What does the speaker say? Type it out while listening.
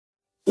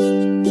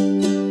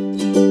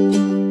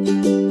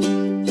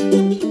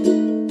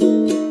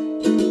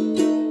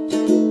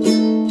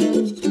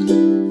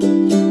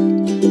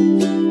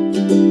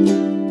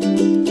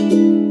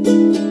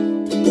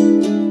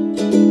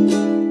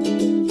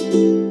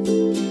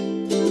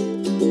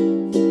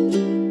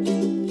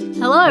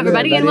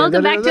Everybody, and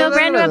welcome back to a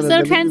brand new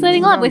episode of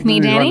Translating Love with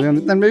me, Danny.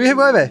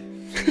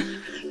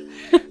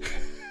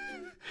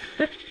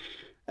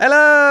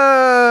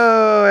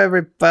 Hello,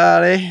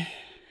 everybody.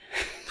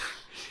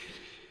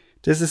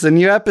 This is a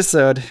new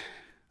episode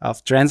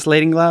of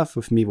Translating Love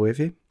with me,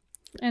 Wolfie.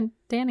 And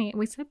Danny,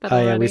 we said that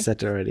already. Oh, yeah, we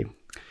said it already.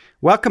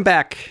 Welcome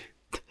back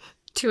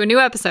to a new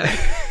episode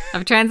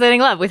of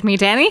Translating Love with me,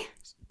 Danny.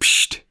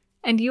 Psst.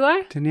 And you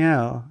are?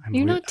 Danielle.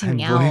 You're not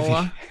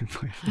Danielle.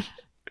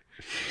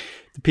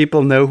 The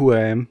people know who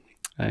I am.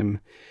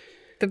 I'm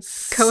the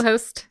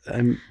co-host.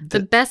 I'm the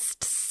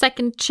best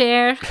second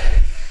chair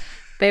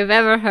they've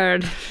ever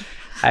heard.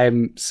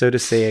 I'm, so to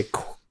say, a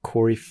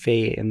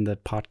coryphée in the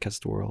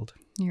podcast world.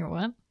 You're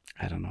what?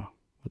 I don't know.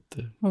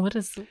 What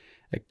was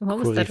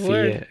that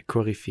word?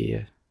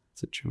 Coryphée.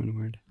 It's a German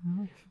word.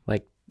 Oh.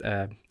 Like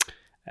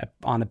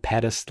on a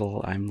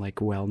pedestal, I'm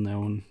like well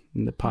known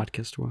in the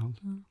podcast world.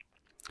 Oh.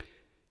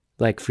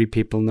 Like 3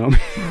 people know me.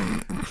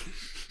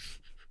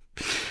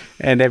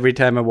 And every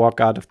time I walk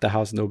out of the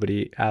house,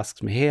 nobody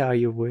asks me, hey, are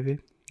you Wolfie?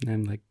 And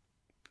I'm like,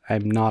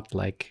 I'm not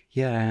like,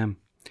 yeah, I am.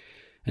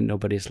 And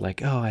nobody's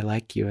like, oh, I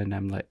like you. And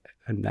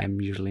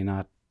I'm usually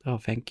not, oh,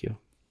 thank you.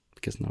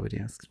 Because nobody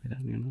asks me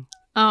that, you know?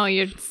 Oh,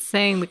 you're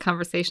saying the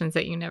conversations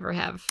that you never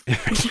have.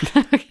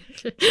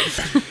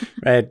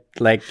 Right?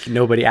 Like,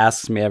 nobody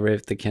asks me ever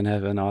if they can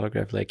have an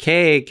autograph. Like,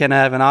 hey, can I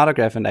have an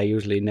autograph? And I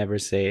usually never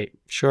say,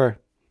 sure.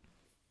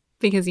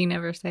 Because you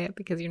never say it,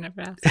 because you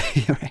never ask.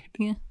 Right.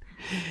 Yeah.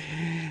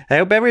 I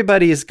hope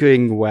everybody is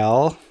doing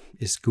well.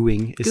 Is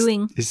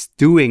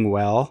doing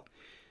well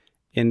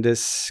in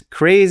this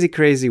crazy,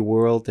 crazy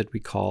world that we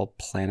call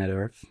planet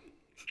Earth.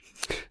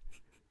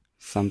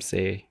 Some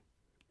say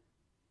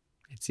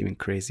it's even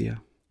crazier.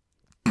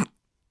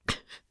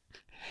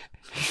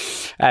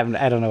 I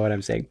don't know what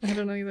I'm saying. I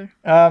don't know either.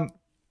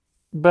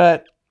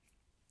 But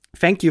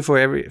thank you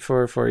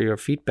for your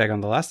feedback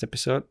on the last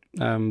episode.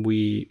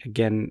 We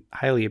again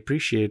highly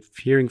appreciate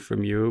hearing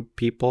from you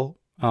people.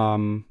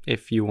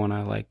 If you want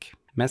to like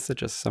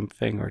message us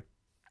something or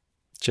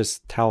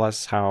just tell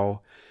us how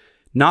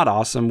not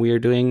awesome we are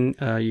doing,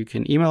 you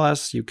can email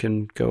us. You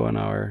can go on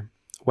our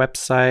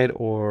website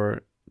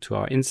or to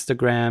our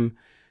Instagram.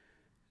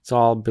 It's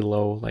all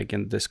below, like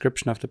in the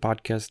description of the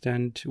podcast.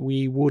 And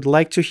we would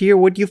like to hear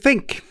what you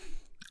think.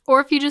 Or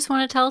if you just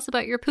want to tell us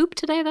about your poop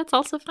today, that's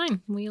also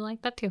fine. We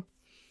like that too.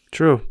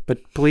 True,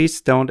 but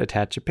please don't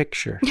attach a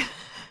picture.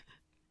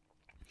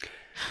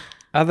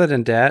 Other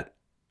than that,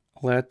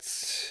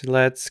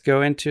 let's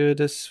go into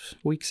this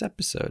week's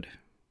episode.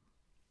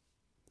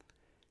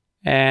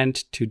 And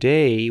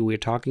today we're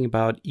talking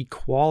about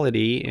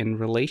equality in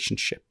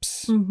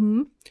relationships.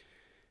 Mm-hmm.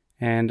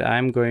 And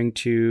I'm going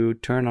to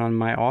turn on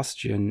my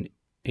Austrian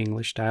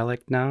English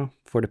dialect now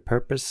for the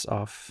purpose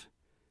of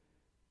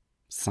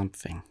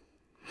something.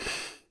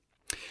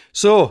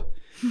 So,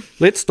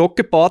 let's talk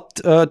about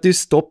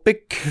this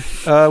topic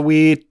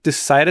we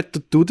decided to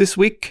do this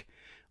week.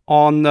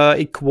 On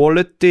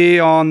equality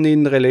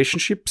in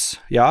relationships,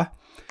 yeah.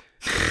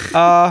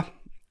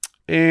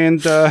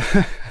 And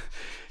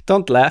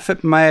don't laugh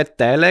at my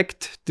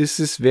dialect. This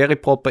is very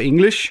proper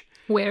English.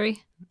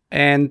 Very.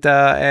 And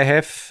I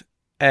have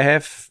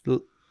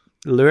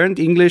learned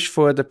English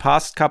for the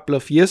past couple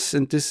of years,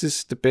 and this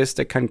is the best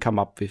I can come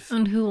up with.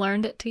 And who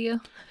learned it to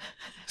you?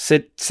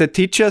 The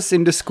teachers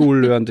in the school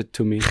learned it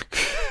to me.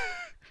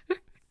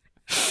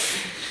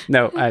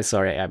 No,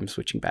 I'm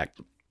switching back.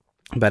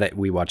 But I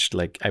watched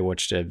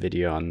a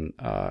video on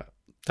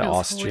the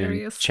Austrian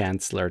hilarious.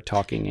 Chancellor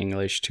talking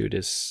English to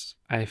this.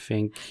 I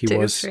think he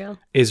was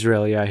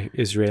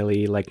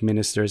Israeli like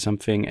minister or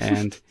something.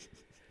 And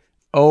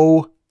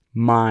oh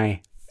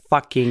my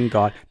fucking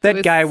god,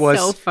 that guy was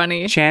so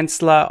funny.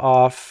 Chancellor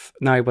of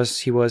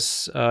he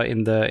was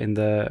in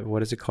the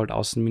what is it called,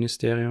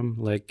 Außenministerium,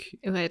 like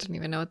I don't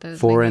even know what that is.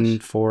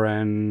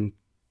 Foreign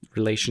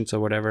relations or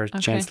whatever. Okay.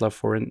 Chancellor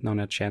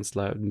not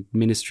Chancellor,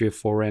 Ministry of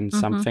Foreign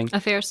something.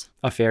 Affairs,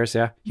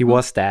 yeah. He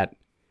was that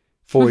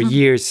for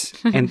years.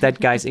 And that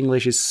guy's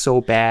English is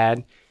so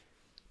bad.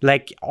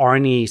 Like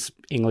Arnie's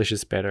English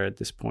is better at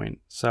this point.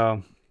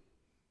 So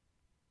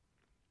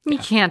you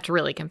can't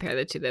really compare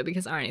the two though,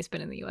 because Arnie's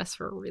been in the US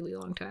for a really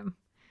long time.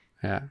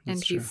 Yeah.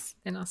 And he's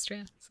in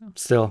Austria. So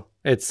still,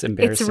 it's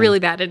embarrassing. It's really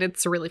bad and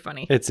it's really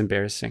funny. It's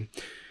embarrassing.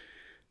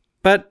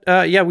 But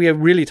we are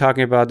really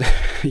talking about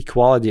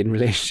equality in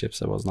relationships.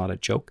 That was not a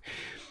joke.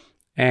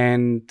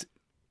 And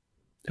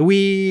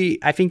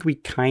I think we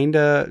kind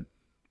of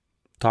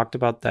talked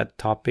about that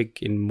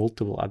topic in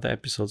multiple other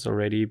episodes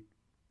already,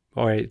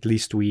 or at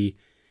least we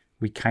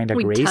kind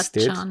of raised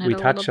it. We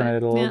touched on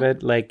it a little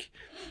bit. Like,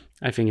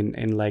 I think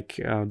in like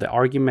the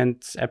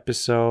arguments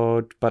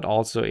episode, but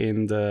also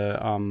in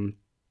the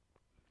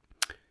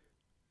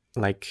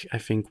like I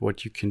think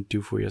what you can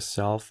do for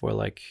yourself, or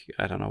like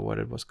I don't know what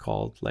it was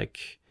called,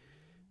 like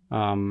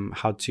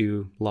how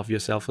to love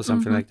yourself or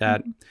something like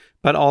that.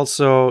 But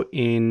also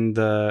in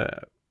the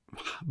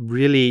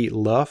really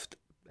loved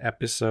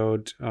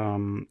episode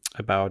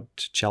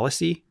about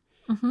jealousy,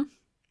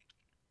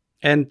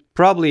 and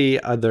probably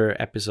other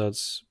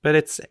episodes, but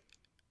it's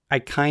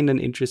kind of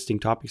an interesting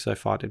topic, so I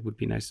thought it would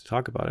be nice to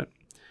talk about it.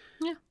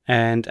 Yeah.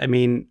 And I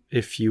mean,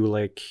 if you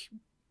like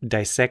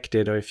dissect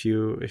it, or if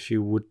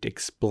you would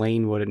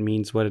explain what it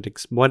means,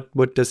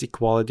 what does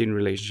equality in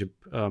relationship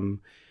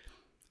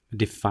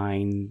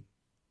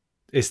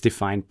is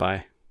defined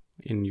by,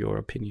 in your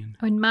opinion?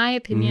 In my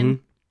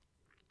opinion,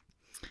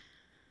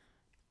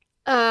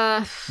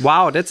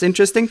 wow, that's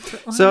interesting.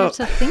 So I have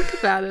to think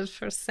about it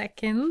for a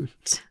second,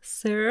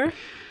 sir.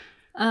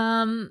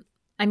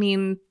 I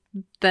mean,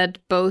 that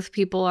both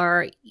people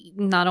are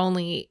not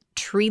only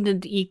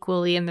treated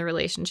equally in the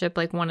relationship,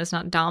 like one is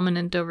not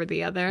dominant over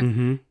the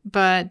other,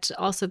 but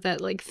also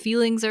that like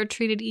feelings are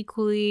treated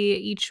equally.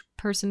 Each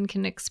person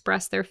can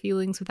express their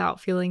feelings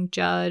without feeling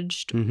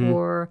judged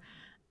or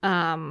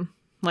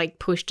like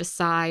pushed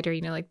aside, or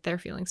like their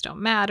feelings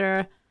don't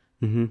matter.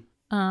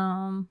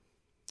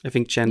 I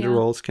think gender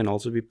roles can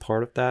also be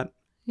part of that.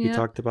 You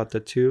talked about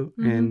that too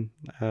in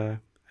I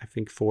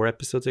think 4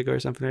 episodes ago or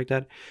something like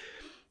that,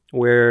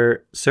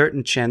 where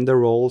certain gender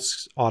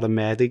roles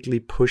automatically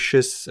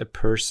pushes a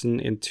person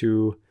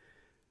into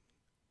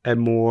a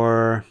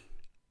more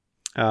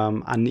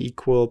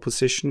unequal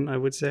position, I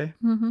would say,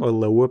 or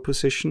lower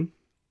position.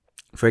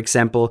 For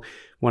example,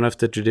 one of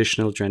the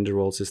traditional gender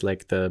roles is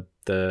like the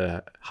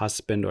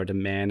husband or the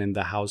man in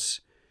the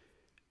house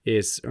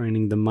is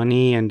earning the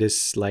money and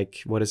is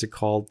like, what is it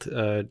called?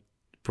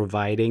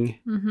 Providing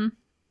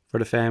for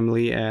the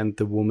family, and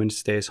the woman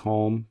stays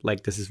home.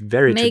 Like, this is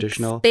very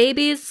traditional.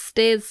 Babies,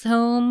 stays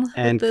home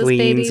and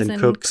cleans and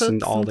cooks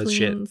and all that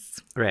shit.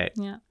 Right.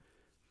 Yeah.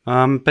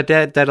 But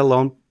that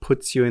alone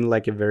puts you in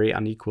like a very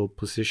unequal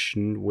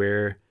position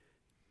where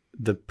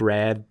the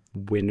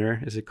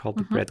breadwinner, is it called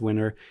the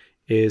breadwinner,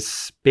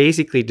 is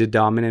basically the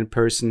dominant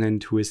person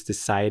and who is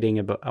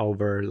deciding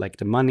over like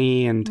the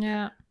money and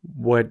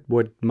what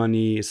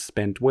money is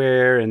spent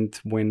where, and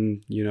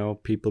when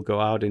people go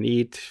out and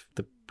eat,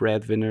 the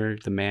breadwinner,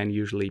 the man,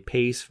 usually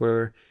pays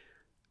for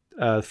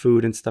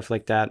food and stuff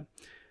like that,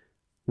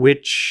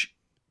 which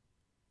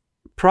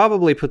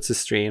probably puts a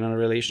strain on a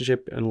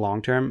relationship in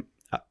long term.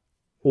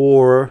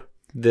 Or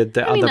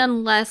I mean,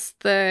 unless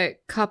the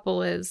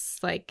couple is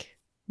like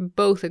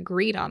both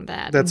agreed on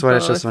that. That's what I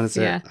just want to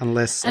say. Yeah.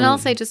 Unless, and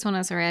also, I just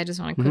want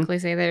to quickly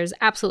say there's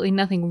absolutely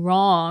nothing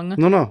wrong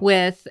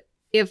with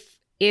if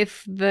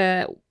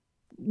the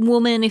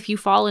woman, if you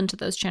fall into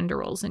those gender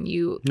roles and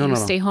you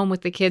stay home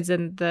with the kids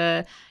and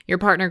your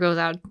partner goes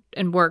out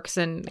and works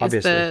and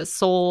is the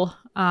sole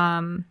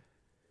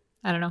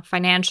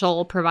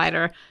financial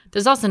provider,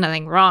 there's also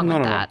nothing wrong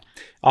with that.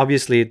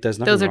 Obviously, there's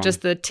nothing Those are wrong.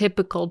 just the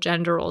typical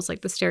gender roles,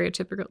 like the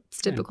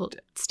stereotypical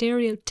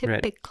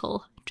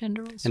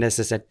gender roles. And as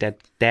I said,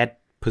 that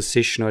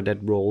position or that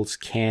roles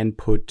can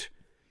put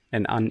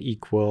an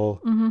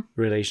unequal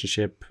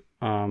relationship,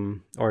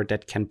 or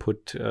that can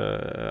put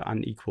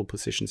unequal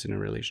positions in a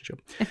relationship.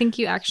 I think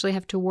you actually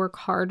have to work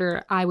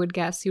harder. I would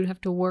guess you'd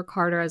have to work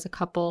harder as a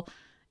couple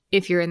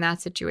if you're in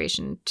that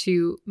situation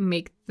to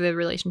make the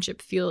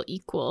relationship feel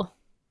equal.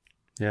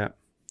 Yeah.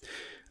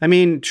 I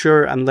mean,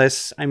 sure,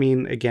 unless,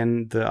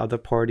 again, the other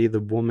party, the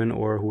woman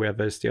or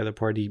whoever is the other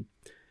party,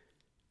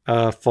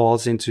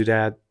 falls into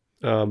that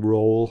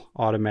role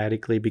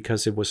automatically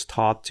because it was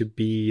taught to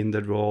be in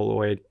that role,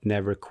 or it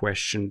never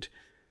questioned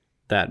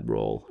that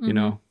role,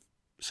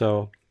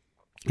 So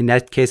in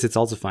that case, it's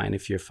also fine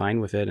if you're fine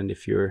with it, and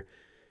if you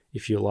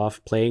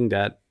love playing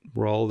that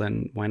role,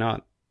 then why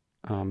not?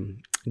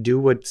 Do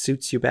what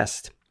suits you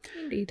best.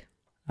 Indeed.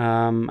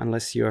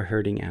 Unless you're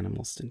hurting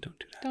animals, then don't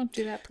do that. Don't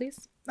do that,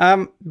 please.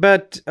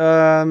 But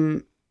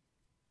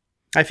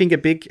I think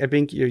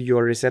you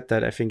already said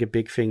that. I think a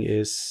big thing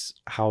is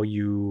how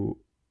you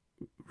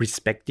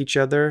respect each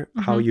other,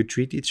 how you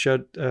treat each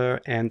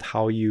other, and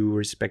how you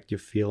respect your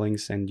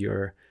feelings and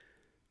your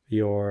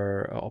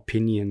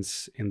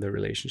opinions in the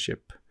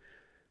relationship.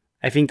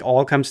 I think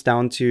all comes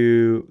down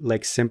to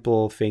like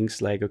simple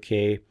things like,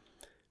 okay,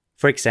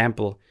 for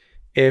example,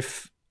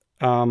 if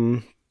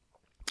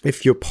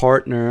your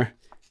partner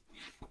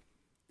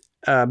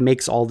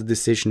makes all the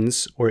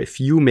decisions, or if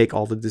you make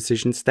all the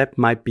decisions, that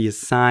might be a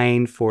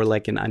sign for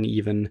like an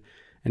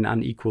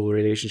unequal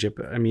relationship.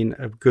 I mean,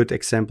 good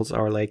examples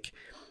are like,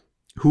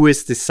 who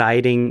is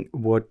deciding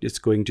what is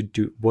going to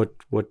do, what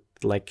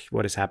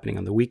is happening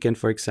on the weekend,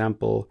 for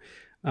example.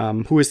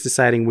 Who is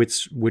deciding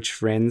which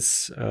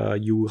friends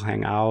you will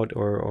hang out,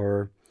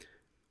 or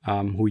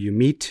who you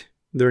meet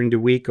during the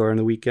week or on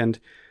the weekend.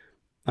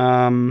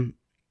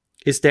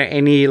 Is there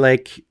any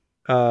like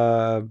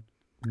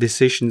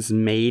decisions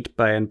made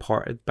by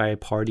a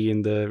party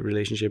in the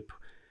relationship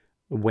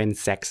when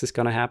sex is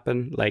gonna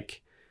happen?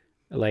 Like,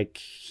 like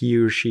he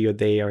or she or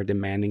they are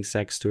demanding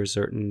sex to a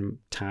certain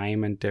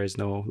time and there's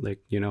no like,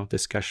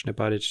 discussion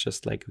about it. It's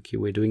just like, okay,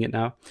 we're doing it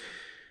now.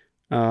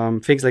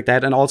 Things like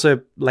that. And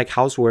also like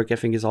housework, I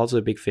think, is also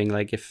a big thing.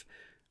 Like if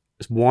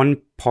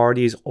one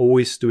party is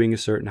always doing a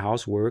certain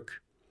housework,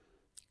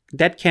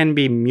 that can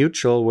be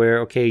mutual where,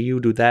 okay, you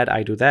do that,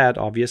 I do that,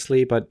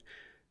 obviously. But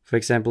for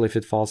example, if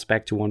it falls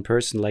back to one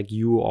person, like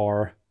you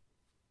are,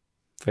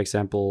 for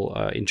example,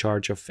 in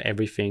charge of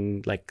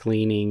everything, like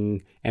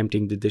cleaning,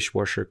 emptying the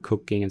dishwasher,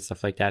 cooking and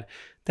stuff like that,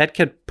 that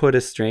could put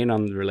a strain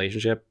on the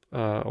relationship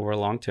over a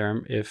long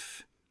term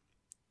if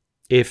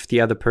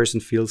the other person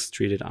feels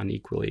treated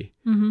unequally.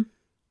 Mm-hmm.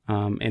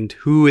 And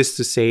who is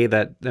to say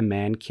that the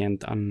man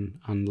can't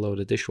unload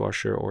a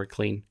dishwasher or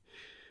clean?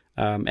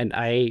 And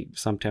I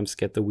sometimes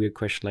get the weird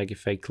question, like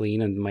if I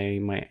clean and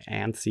my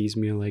aunt sees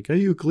me like, are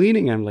you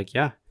cleaning? I'm like,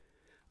 yeah.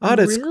 Oh,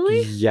 that's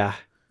really? Yeah.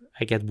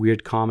 I get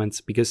weird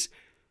comments because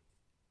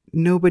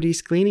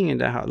nobody's cleaning in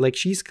the house. Like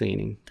she's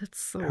cleaning.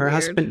 That's so Her weird.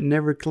 husband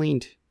never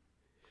cleaned.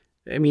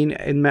 I mean,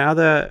 in my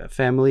other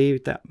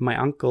family, my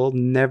uncle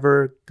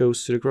never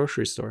goes to the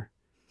grocery store.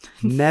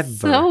 Never.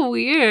 So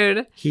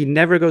weird. He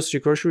never goes to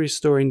the grocery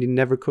store and he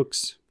never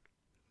cooks.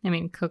 I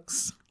mean,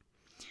 cooks.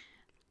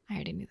 I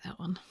already knew that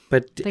one.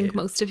 But I think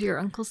most of your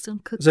uncles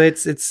don't cook. so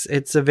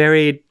it's a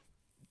very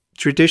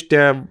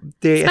traditional.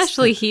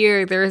 Especially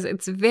here,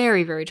 it's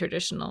very, very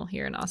traditional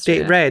here in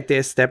Austria. They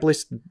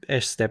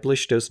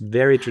established those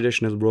very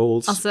traditional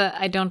roles. Also,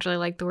 I don't really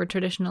like the word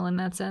traditional in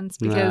that sense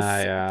because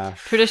yeah.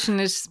 tradition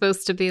is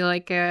supposed to be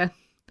like a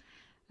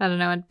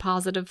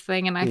positive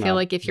thing. And I feel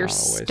like if you're not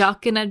always.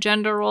 stuck in a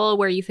gender role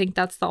where you think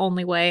that's the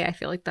only way, I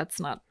feel like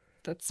that's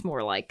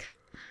more like,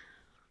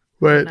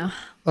 Right. I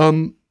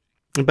don't know.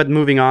 But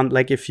moving on,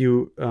 like if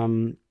you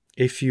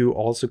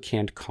also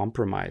can't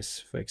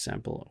compromise, for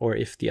example, or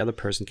if the other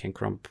person can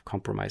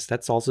compromise,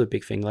 that's also a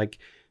big thing. Like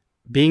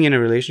being in a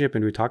relationship,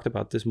 and we talked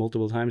about this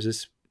multiple times,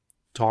 is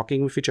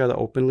talking with each other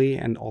openly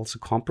and also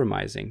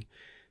compromising.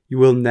 You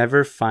will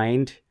never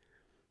find.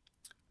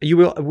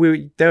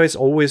 There is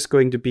always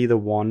going to be the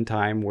one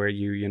time where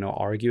you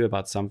argue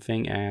about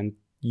something, and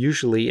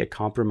usually a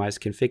compromise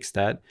can fix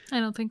that. I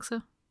don't think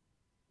so.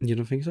 You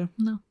don't think so?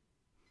 No.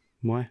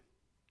 Why?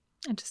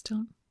 I just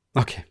don't.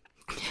 Okay.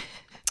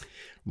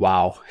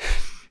 Wow.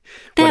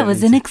 That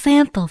was an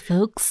example,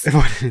 folks.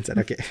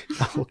 Okay.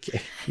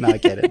 Okay. Now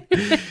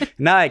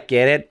I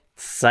get it.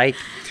 Psych.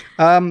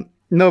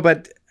 No,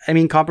 but I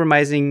mean,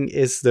 compromising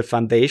is the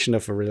foundation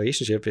of a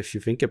relationship if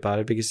you think about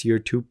it, because you're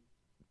two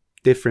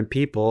different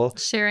people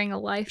sharing a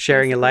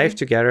life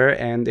together.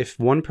 And if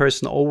one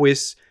person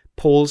always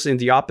pulls in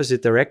the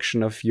opposite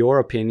direction of your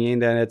opinion,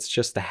 then it's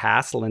just a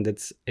hassle, and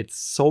it's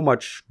so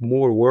much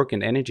more work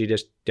and energy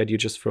that you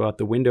just throw out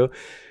the window.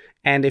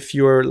 And if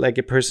you're like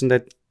a person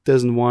that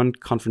doesn't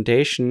want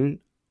confrontation,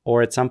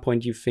 or at some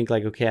point you think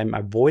like, okay, I'm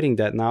avoiding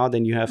that now,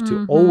 then you have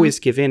to always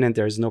give in and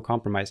there's no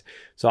compromise.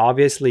 So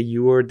obviously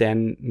you are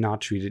then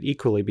not treated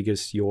equally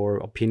because your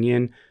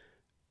opinion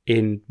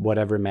in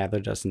whatever matter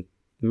doesn't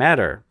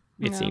matter,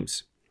 it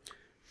seems.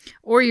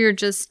 Or you're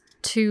just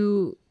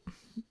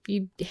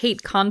you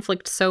hate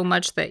conflict so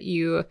much that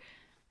you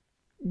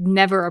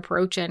never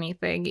approach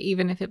anything,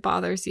 even if it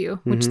bothers you,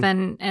 which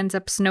then ends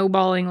up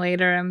snowballing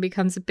later and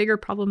becomes a bigger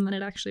problem than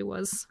it actually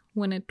was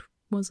when it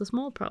was a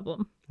small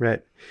problem.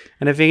 Right.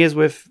 And the thing is,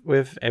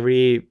 with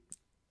every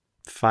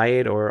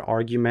fight or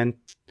argument,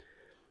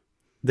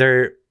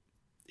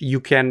 you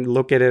can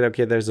look at it,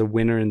 okay, there's a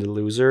winner and a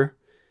loser.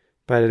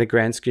 But in the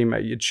grand scheme,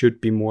 it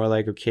should be more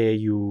like, okay,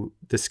 you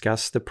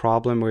discuss the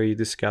problem, or you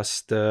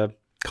discuss the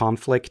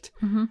conflict,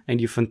 and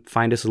you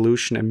find a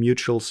solution, a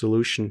mutual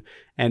solution.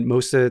 And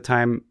most of the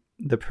time,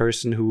 the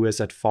person who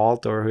is at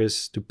fault or who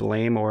is to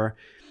blame, or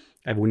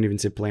I wouldn't even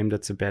say blame,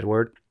 that's a bad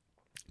word,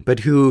 but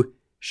who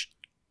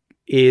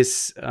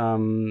is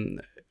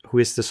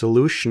the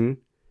solution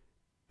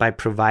by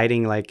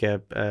providing like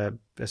a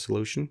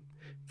solution.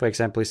 For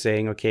example,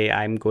 saying, okay,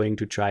 I'm going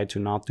to try to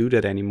not do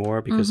that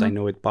anymore because I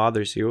know it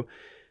bothers you.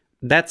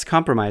 That's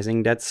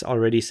compromising. That's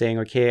already saying,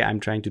 okay, I'm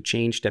trying to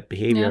change that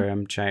behavior. Yeah.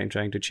 I'm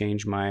trying to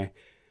change my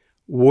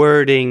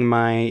wording,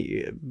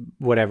 my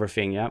whatever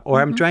thing, yeah? Or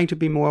I'm trying to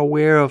be more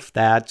aware of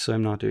that, so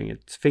I'm not doing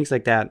it. Things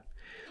like that.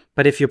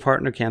 But if your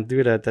partner can't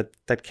do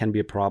that can be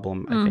a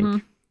problem, I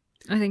think.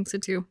 I think so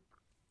too.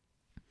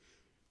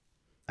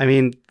 I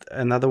mean,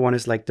 another one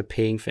is like the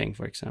paying thing,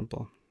 for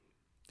example.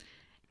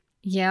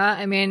 Yeah,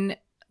 I mean,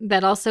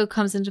 that also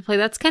comes into play.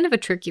 That's kind of a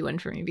tricky one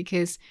for me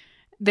because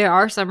there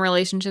are some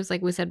relationships,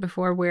 like we said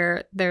before,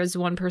 where there's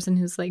one person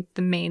who's like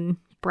the main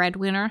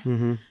breadwinner,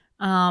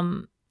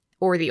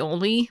 or the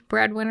only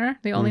breadwinner,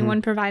 the only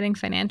one providing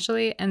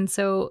financially. And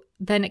so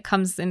then it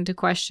comes into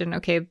question,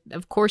 okay,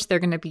 of course they're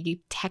going to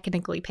be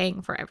technically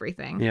paying for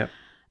everything. Yeah.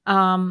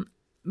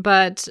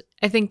 But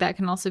I think that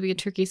can also be a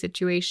tricky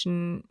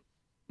situation.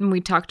 And we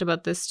talked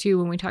about this too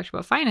when we talked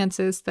about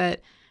finances,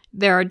 that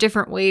there are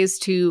different ways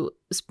to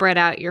spread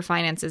out your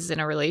finances in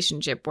a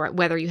relationship,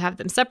 whether you have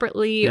them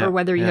separately or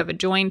whether you have a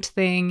joint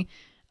thing,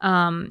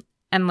 and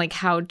like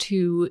how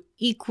to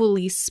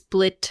equally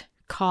split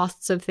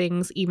costs of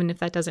things, even if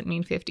that doesn't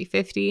mean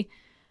 50-50.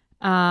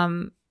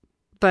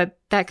 But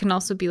that can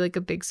also be like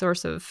a big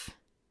source of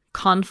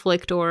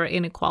conflict or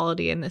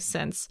inequality in this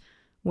sense,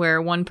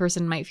 where one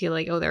person might feel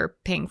like, oh, they're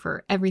paying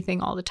for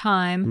everything all the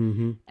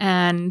time.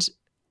 And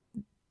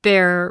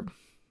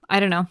I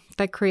don't know,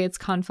 that creates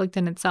conflict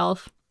in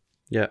itself.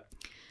 Yeah.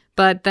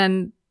 But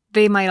then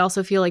they might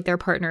also feel like their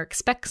partner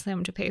expects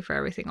them to pay for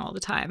everything all the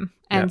time.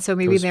 And so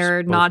maybe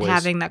they're not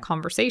having that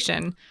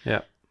conversation.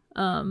 Yeah.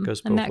 And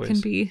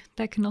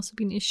that can also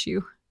be an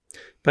issue.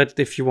 But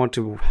if you want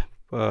to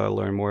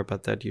learn more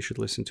about that, you should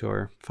listen to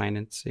our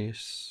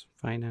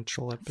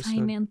financial episode.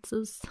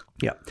 Finances.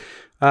 Yeah.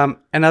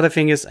 Another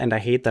thing is, and I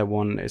hate that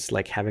one, is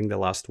like having the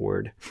last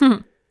word.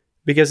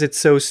 Because it's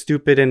so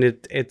stupid and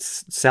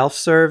it's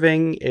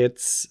self-serving,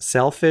 it's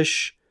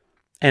selfish,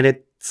 and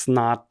it's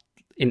not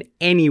in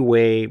any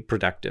way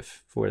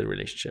productive for the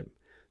relationship.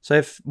 So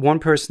if one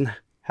person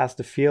has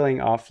the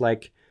feeling of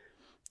like,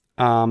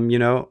 putting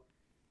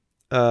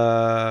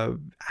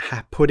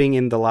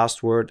in the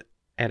last word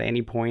at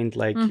any point,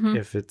 like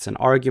if it's an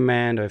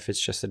argument or if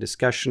it's just a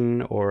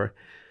discussion or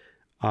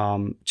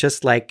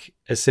just like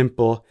a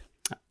simple,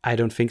 I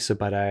don't think so,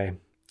 but I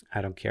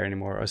don't care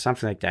anymore or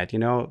something like that,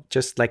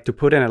 just like to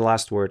put in a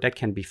last word, that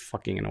can be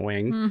fucking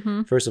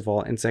annoying, first of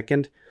all. And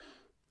second,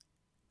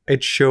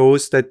 it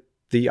shows that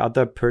the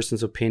other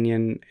person's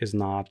opinion is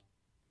not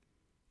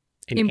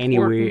in any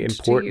way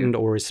important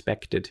or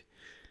respected.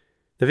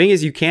 The thing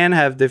is, you can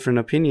have different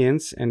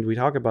opinions, and we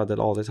talk about that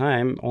all the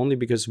time. Only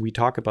because we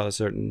talk about a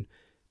certain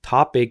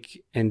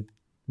topic and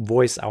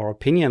voice our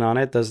opinion on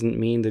it doesn't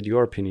mean that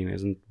your opinion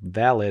isn't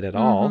valid at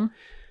all.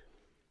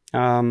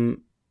 And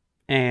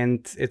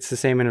it's the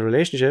same in a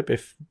relationship.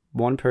 If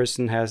one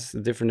person has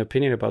a different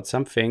opinion about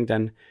something,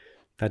 then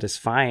that is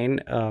fine.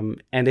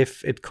 And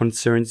if it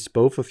concerns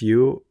both of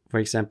you, for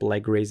example,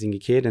 like raising a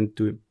kid and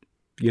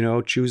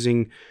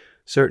choosing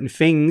certain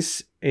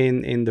things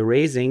in the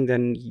raising,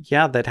 then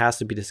yeah, that has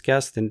to be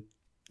discussed and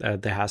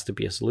there has to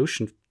be a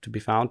solution to be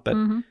found.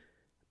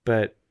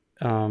 But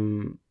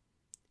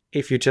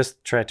if you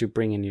just try to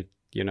bring in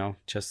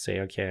just say,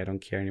 okay, I don't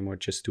care anymore,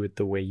 just do it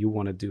the way you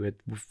want to do it,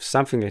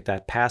 something like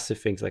that, passive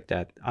things like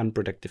that,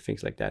 unproductive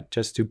things like that,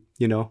 just to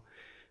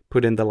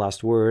put in the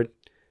last word,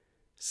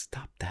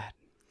 stop that.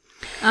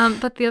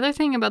 But the other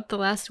thing about the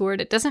last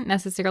word, it doesn't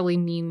necessarily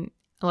mean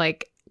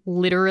like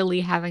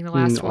literally having the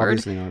last word.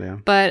 Obviously not, yeah.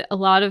 But a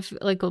lot of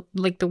like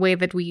the way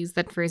that we use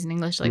that phrase in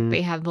English, like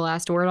they have the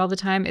last word all the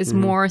time, is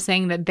more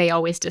saying that they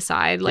always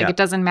decide. Like it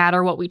doesn't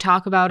matter what we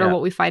talk about or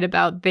what we fight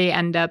about, they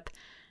end up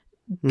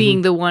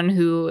being the one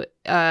who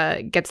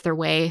gets their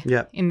way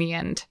in the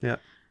end. Yeah.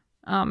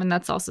 And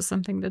that's also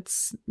something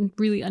that's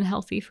really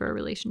unhealthy for a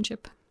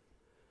relationship.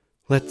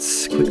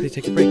 Let's quickly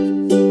take a break.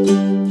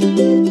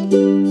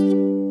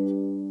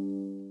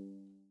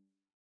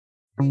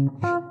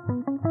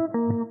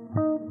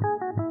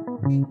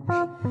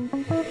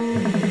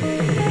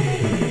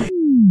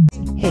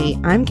 Hey,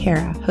 I'm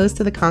Kara, host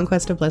of the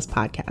Conquest of Bliss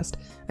podcast,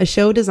 a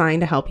show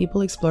designed to help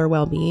people explore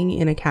well-being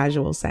in a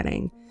casual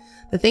setting.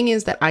 The thing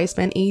is that I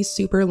spent a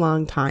super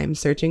long time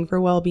searching for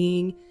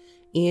well-being,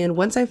 and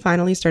once I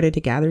finally started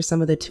to gather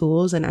some of the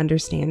tools and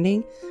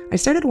understanding, I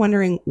started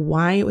wondering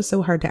why it was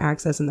so hard to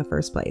access in the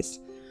first place.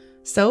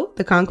 So,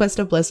 the Conquest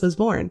of Bliss was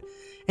born.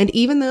 And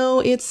even though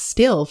it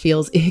still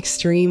feels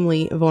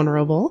extremely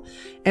vulnerable,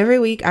 every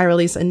week I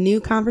release a new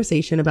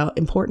conversation about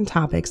important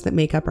topics that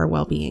make up our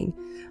well-being.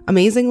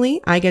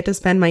 Amazingly, I get to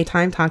spend my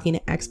time talking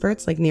to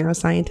experts like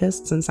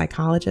neuroscientists and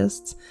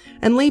psychologists,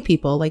 and lay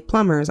people like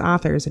plumbers,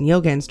 authors, and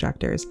yoga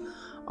instructors,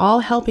 all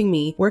helping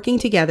me working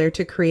together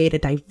to create a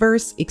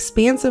diverse,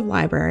 expansive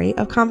library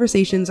of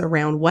conversations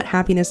around what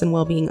happiness and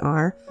well-being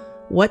are,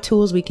 what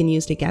tools we can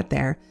use to get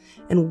there,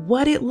 and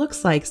what it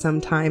looks like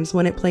sometimes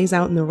when it plays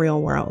out in the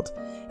real world.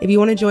 If you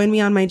want to join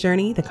me on my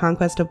journey, The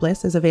Conquest of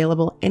Bliss is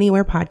available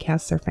anywhere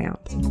podcasts are found.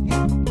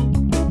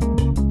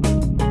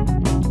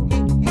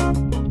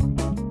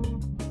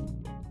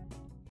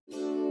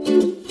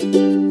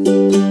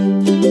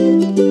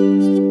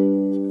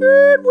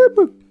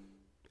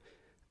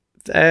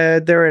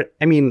 There are,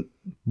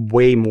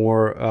 way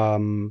more,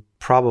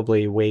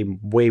 probably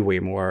way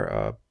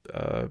more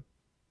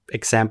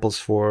examples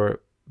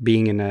for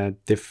being in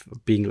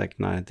being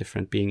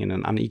in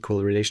an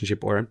unequal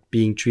relationship or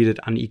being treated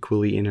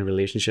unequally in a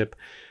relationship.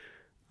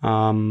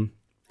 And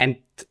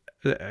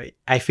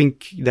I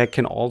think that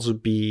can also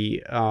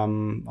be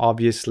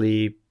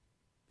obviously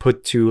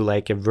put to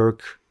like a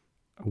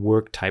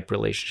work type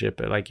relationship,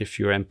 like if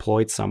you're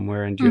employed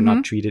somewhere and you're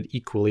not treated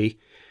equally.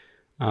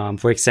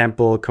 For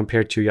example,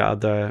 compared to your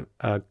other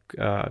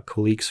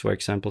colleagues, for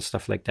example,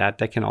 stuff like that,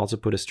 that can also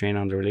put a strain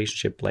on the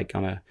relationship, like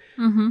on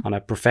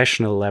a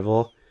professional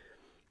level.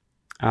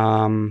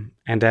 And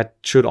that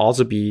should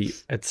also be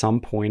at some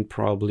point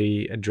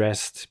probably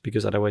addressed,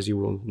 because otherwise you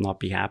will not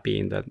be happy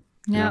in that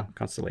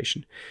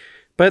constellation.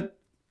 But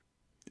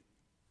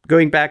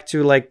going back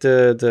to like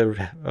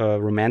the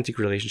romantic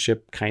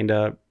relationship kind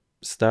of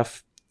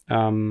stuff,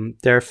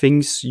 there are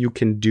things you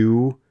can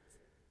do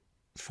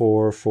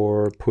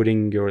for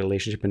putting your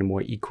relationship in a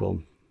more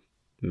equal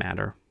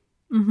manner.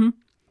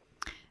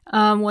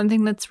 Mm-hmm. One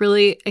thing that's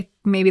really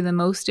maybe the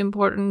most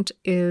important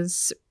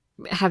is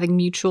having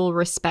mutual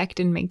respect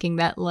and making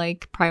that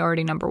like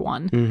priority number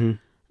one.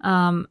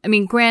 Mm-hmm. I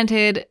mean,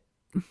 granted,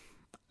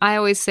 I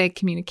always say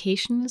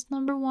communication is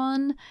number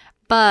one,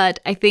 but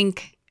I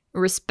think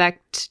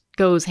respect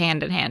goes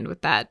hand in hand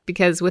with that,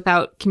 because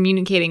without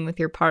communicating with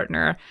your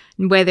partner,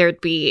 whether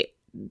it be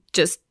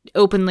just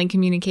openly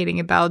communicating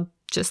about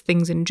just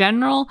things in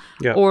general,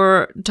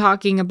 or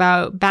talking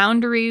about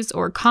boundaries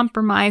or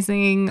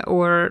compromising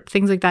or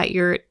things like that,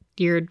 you're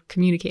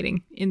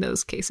communicating in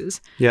those cases.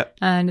 Yeah.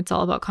 And it's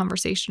all about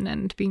conversation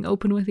and being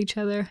open with each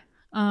other.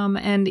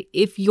 And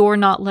if you're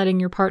not letting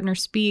your partner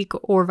speak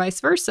or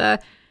vice versa,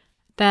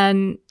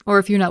 then, or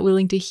if you're not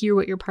willing to hear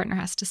what your partner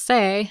has to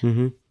say,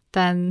 Mm-hmm.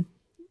 then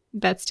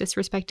that's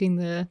disrespecting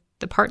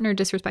the partner,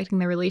 disrespecting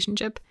the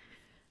relationship.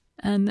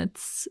 And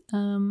that's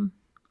a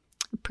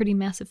pretty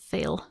massive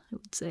fail, I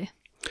would say.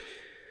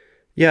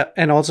 Yeah,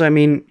 and also, I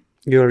mean,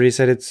 you already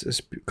said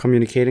it's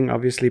communicating,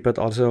 obviously, but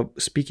also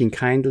speaking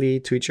kindly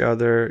to each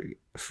other,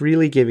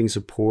 freely giving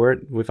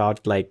support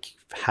without like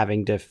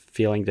having the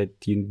feeling that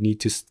you need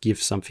to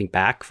give something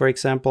back, for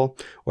example,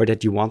 or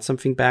that you want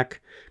something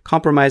back.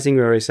 Compromising,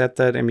 we already said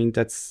that. I mean,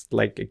 that's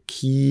like a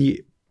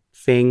key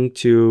thing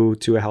to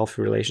a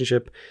healthy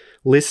relationship.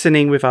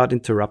 Listening without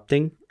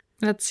interrupting.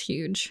 That's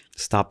huge.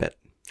 Stop it.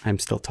 I'm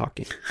still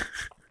talking.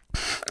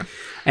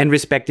 And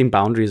respecting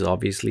boundaries,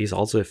 obviously, is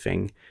also a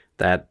thing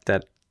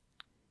that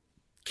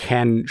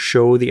can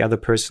show the other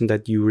person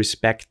that you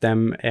respect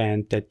them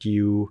and that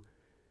you,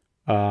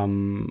 I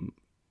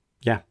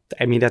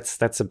mean,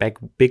 that's a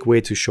big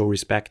way to show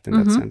respect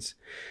in that sense.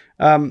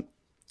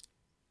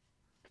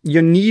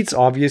 Your needs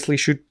obviously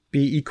should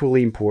be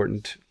equally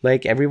important.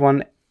 Like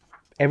everyone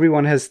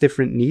has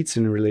different needs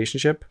in a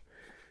relationship,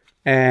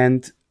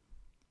 and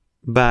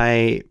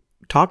by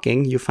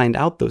talking, you find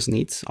out those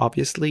needs,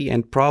 obviously,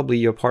 and probably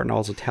your partner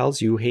also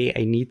tells you, hey,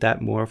 I need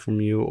that more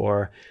from you,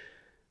 or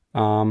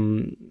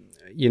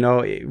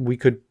we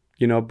could,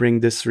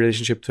 bring this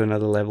relationship to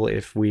another level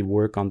if we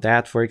work on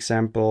that, for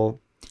example.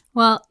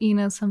 Well,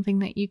 something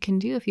that you can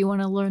do if you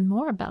want to learn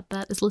more about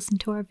that is listen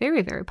to our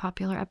very, very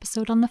popular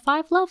episode on the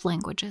 5 love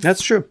languages.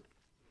 That's true.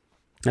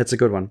 That's a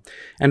good one.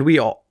 And we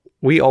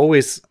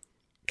always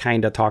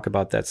kind of talk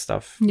about that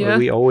stuff. Yeah.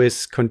 We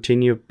always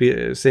continue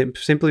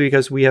simply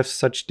because we have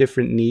such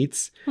different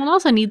needs. Well,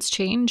 also needs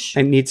change.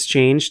 And needs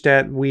change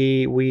that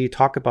we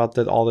talk about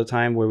that all the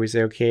time, where we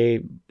say,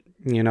 okay,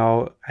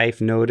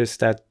 I've noticed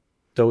that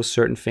those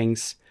certain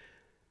things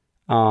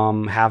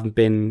haven't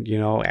been,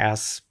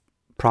 as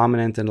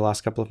prominent in the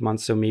last couple of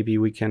months. So maybe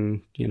we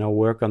can,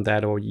 work on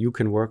that, or you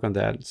can work on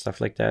that,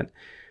 stuff like that.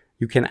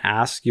 You can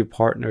ask your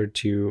partner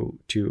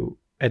to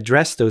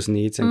address those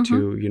needs and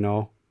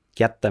to,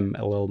 get them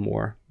a little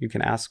more. You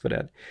can ask for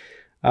that.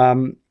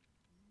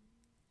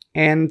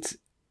 And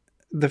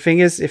the thing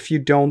is, if you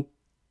don't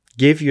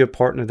give your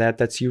partner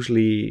that's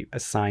usually a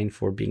sign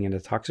for being in a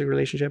toxic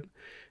relationship.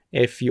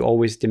 If you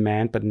always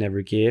demand but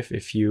never give,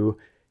 if you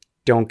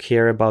don't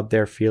care about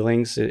their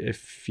feelings,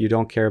 if you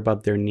don't care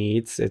about their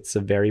needs, it's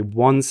a very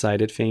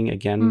one-sided thing.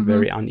 Again,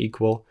 very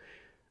unequal.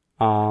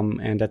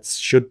 And that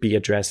should be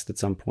addressed at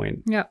some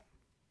point. Yeah.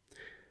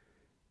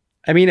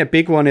 I mean, a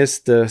big one is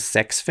the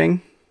sex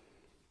thing.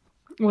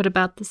 What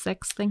about the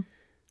sex thing?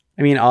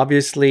 I mean,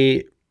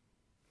 obviously,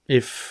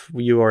 if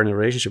you are in a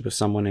relationship with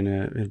someone in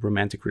a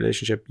romantic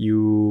relationship,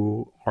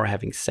 you are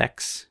having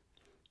sex,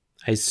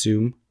 I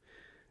assume.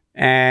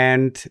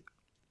 And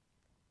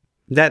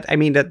that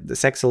the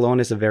sex alone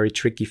is a very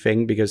tricky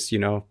thing because,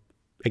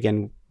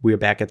 again, we're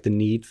back at the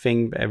need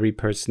thing. Every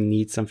person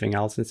needs something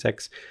else in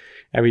sex.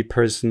 Every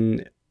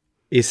person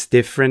is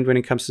different when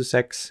it comes to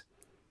sex.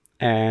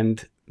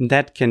 And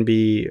that can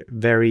be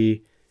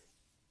very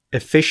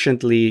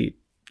efficiently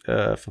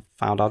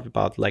found out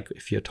about, like,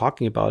 if you're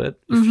talking about it,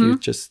 if you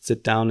just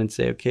sit down and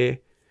say,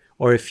 okay,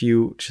 or if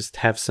you just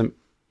have some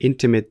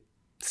intimate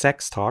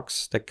sex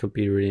talks, that could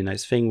be a really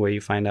nice thing where you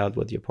find out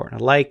what your partner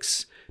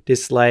likes,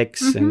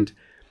 dislikes, and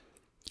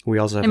we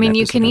also have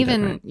you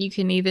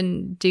can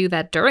even do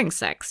that during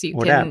sex. You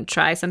can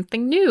try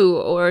something new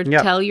or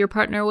tell your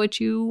partner what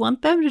you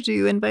want them to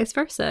do and vice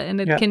versa.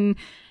 And it can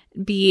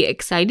be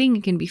exciting,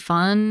 it can be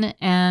fun,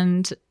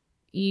 and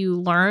you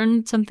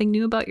learn something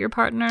new about your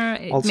partner.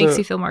 It also makes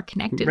you feel more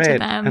connected to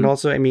them. And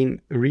also,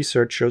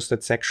 research shows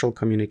that sexual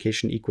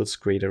communication equals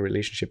greater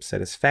relationship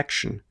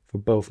satisfaction for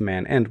both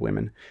men and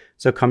women.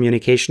 So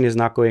communication is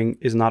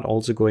not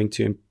also going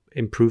to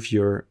improve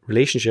your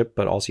relationship,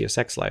 but also your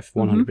sex life,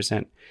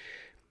 100%.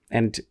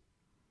 And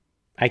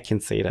I can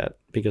say that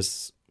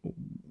because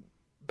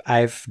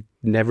I've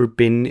never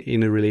been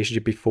in a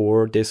relationship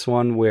before this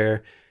one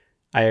where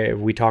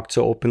we talked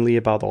so openly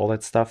about all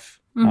that stuff.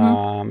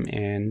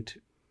 And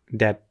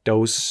that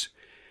those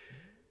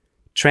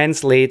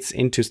translates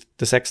into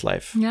the sex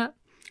life,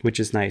 which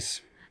is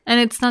nice. And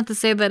it's not to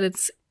say that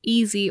it's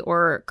easy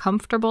or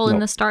comfortable in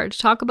the start to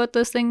talk about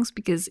those things,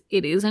 because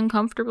it is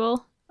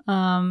uncomfortable.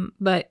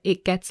 but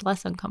it gets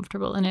less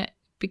uncomfortable and it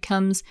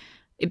becomes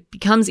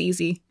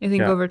easy. I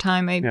think over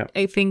time,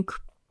 I think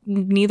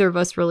neither of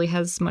us really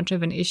has much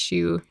of an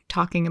issue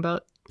talking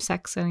about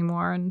sex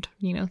anymore and,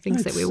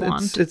 things that we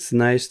want. It's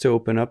nice to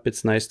open up.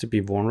 It's nice to be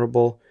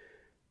vulnerable.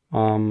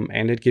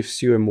 And it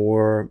gives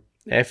you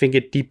I think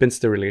it deepens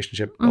the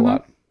relationship a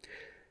lot.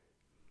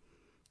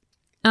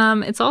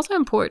 It's also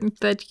important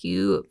that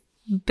you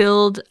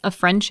build a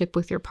friendship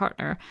with your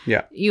partner.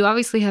 Yeah. You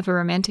obviously have a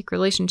romantic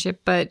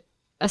relationship, but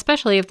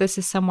especially if this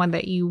is someone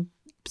that you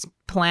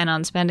plan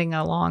on spending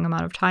a long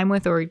amount of time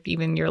with or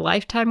even your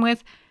lifetime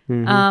with,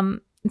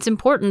 it's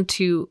important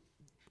to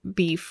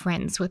be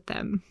friends with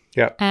them.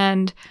 Yeah.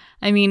 And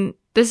I mean,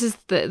 this is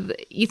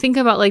you think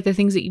about like the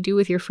things that you do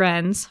with your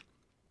friends,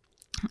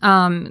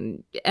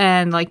 and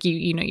like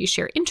you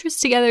share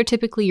interests together.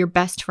 Typically your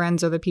best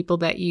friends are the people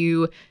that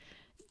you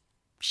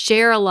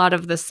share a lot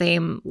of the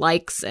same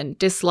likes and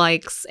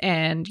dislikes,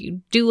 and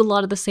you do a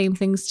lot of the same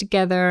things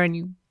together, and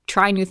you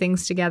try new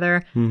things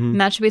together. And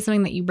that should be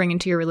something that you bring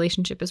into your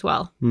relationship as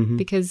well,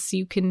 because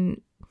you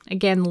can,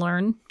 again,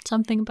 learn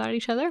something about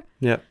each other.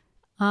 Yeah.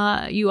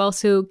 You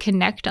also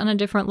connect on a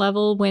different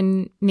level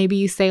when maybe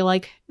you say,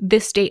 like,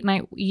 this date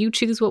night, you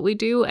choose what we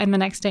do, and the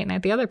next date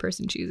night, the other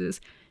person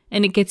chooses.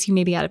 And it gets you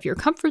maybe out of your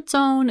comfort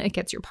zone. It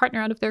gets your partner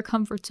out of their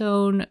comfort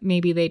zone.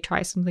 Maybe they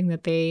try something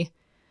that they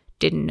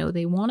didn't know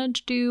they wanted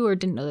to do or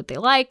didn't know that they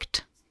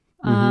liked.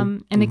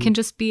 And it can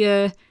just be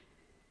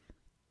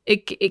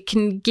it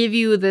can give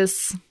you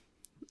this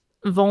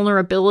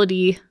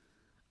vulnerability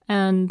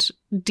and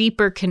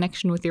deeper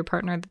connection with your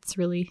partner that's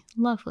really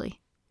lovely.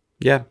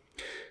 Yeah.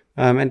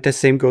 And the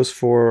same goes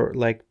for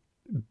like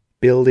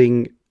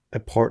building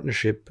a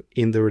partnership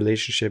in the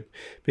relationship,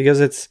 because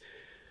it's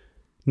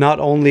not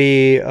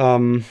only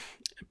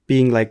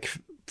being like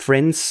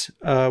friends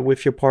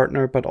with your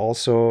partner, but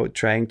also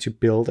trying to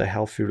build a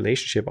healthy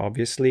relationship,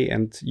 obviously.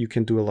 And you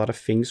can do a lot of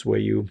things where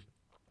you,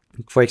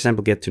 for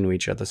example, get to know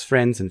each other's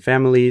friends and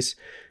families,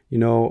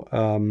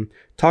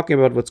 talking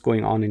about what's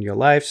going on in your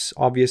lives.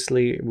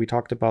 Obviously, we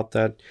talked about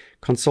that.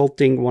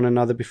 Consulting one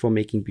another before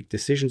making big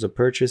decisions or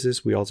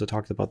purchases. We also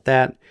talked about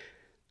that.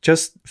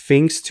 Just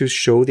things to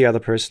show the other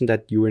person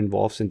that you're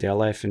involved in their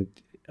life and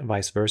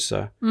vice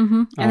versa.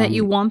 And that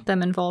you want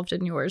them involved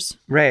in yours.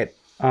 Right.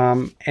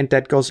 And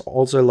that goes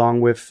also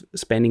along with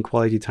spending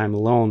quality time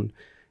alone.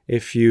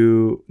 If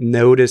you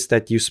notice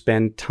that you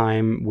spend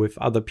time with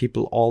other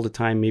people all the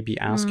time, maybe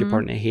ask your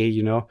partner, hey,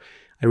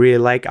 I really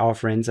like our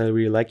friends. I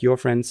really like your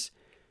friends.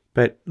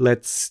 But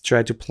let's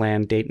try to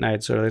plan date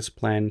nights, or let's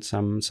plan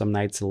some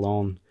nights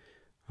alone.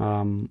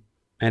 And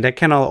that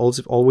can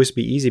also always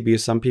be easy,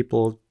 because some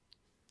people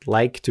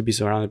like to be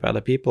surrounded by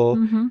other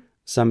people.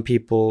 Some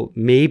people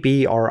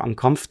maybe are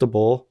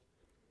uncomfortable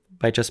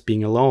by just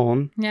being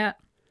alone. Yeah.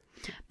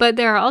 But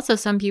there are also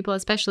some people,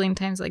 especially in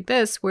times like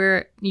this,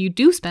 where you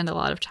do spend a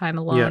lot of time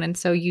alone. Yeah. And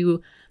so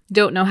you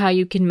don't know how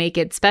you can make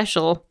it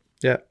special.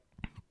 Yeah.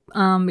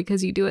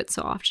 Because you do it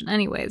so often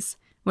anyways,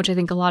 which I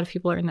think a lot of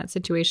people are in that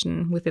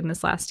situation within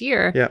this last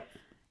year. Yeah.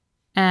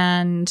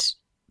 And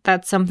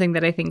that's something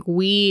that I think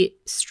we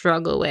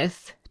struggle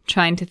with,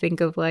 trying to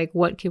think of like,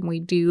 what can we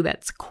do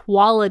that's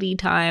quality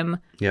time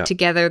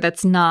together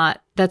that's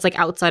like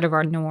outside of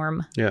our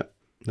norm. Yeah,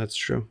 that's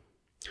true.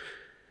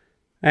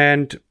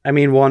 And I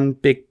mean, one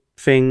big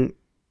thing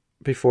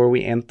before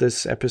we end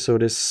this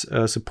episode is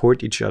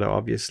support each other,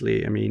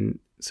 obviously. I mean,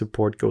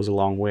 support goes a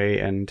long way,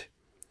 and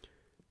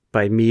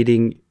by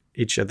meeting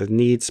each other's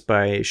needs,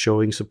 by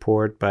showing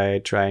support, by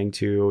trying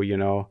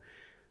to,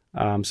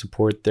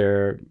 support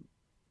their,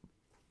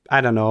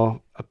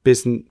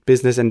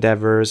 business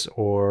endeavors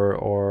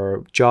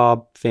or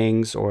job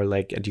things, or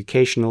like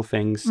educational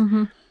things,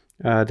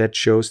 that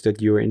shows that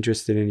you're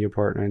interested in your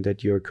partner and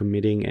that you're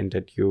committing and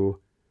that you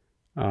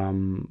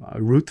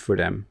root for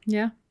them.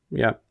 Yeah.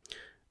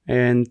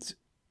 And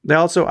there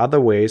are also other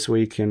ways where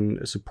you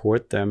can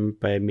support them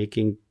by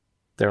making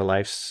their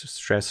lives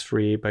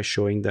stress-free, by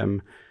showing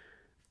them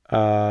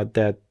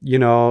that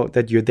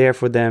you're there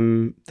for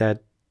them,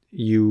 that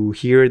you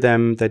hear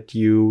them, that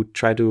you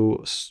try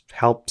to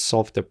help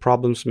solve their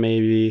problems,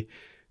 maybe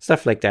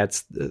stuff like that.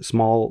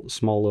 Small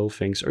little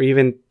things, or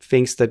even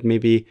things that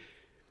maybe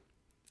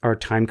are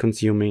time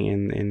consuming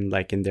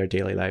in their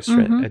daily lives,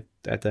 right?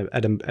 At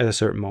a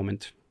certain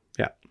moment.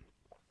 Yeah.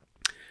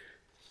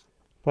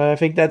 But I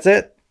think that's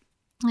it.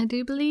 I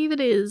do believe it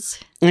is.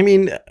 I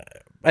mean,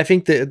 I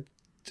think that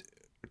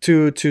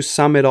to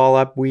sum it all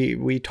up,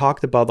 we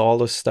talked about all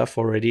this stuff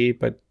already,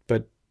 but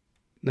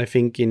I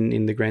think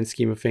in the grand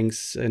scheme of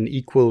things, an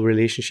equal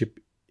relationship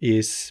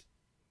is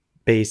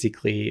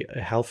basically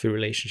a healthy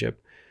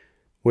relationship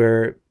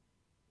where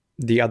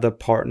the other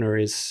partner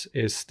is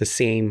the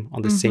same,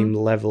 on the same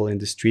level,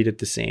 and is treated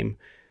the same.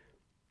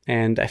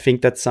 And I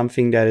think that's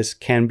something that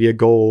can be a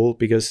goal,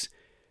 because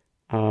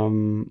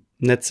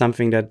that's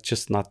something that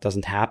just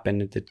doesn't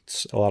happen.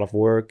 It's a lot of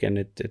work, and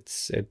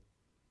it's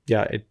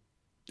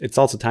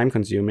also time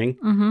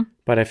consuming.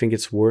 But I think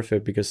it's worth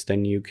it, because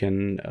then you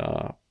can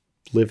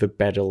live a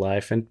better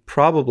life, and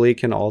probably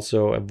can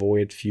also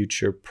avoid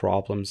future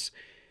problems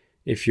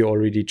if you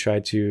already try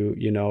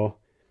to,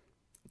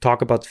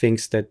 talk about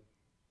things that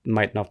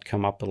might not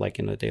come up like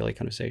in a daily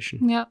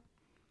conversation. Yeah.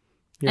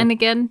 And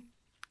again,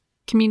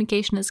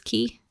 communication is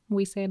key.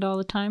 We say it all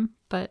the time,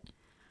 but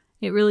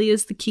it really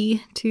is the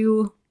key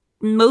to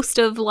most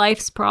of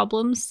life's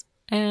problems,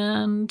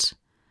 and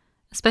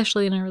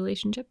especially in a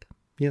relationship.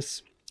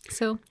 Yes.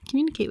 So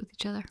communicate with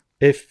each other.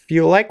 If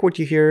you like what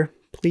you hear,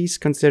 please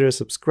consider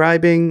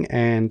subscribing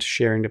and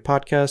sharing the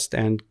podcast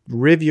and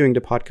reviewing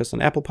the podcast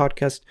on Apple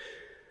Podcast.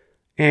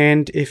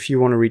 And if you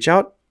want to reach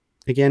out,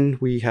 again,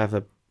 we have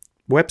a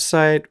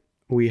website,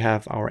 we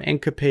have our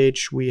Anchor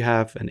page, we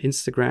have an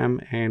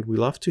Instagram, and we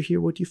love to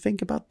hear what you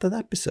think about that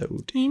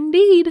episode.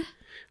 Indeed.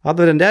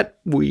 Other than that,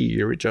 we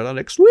hear each other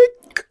next week.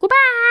 Goodbye.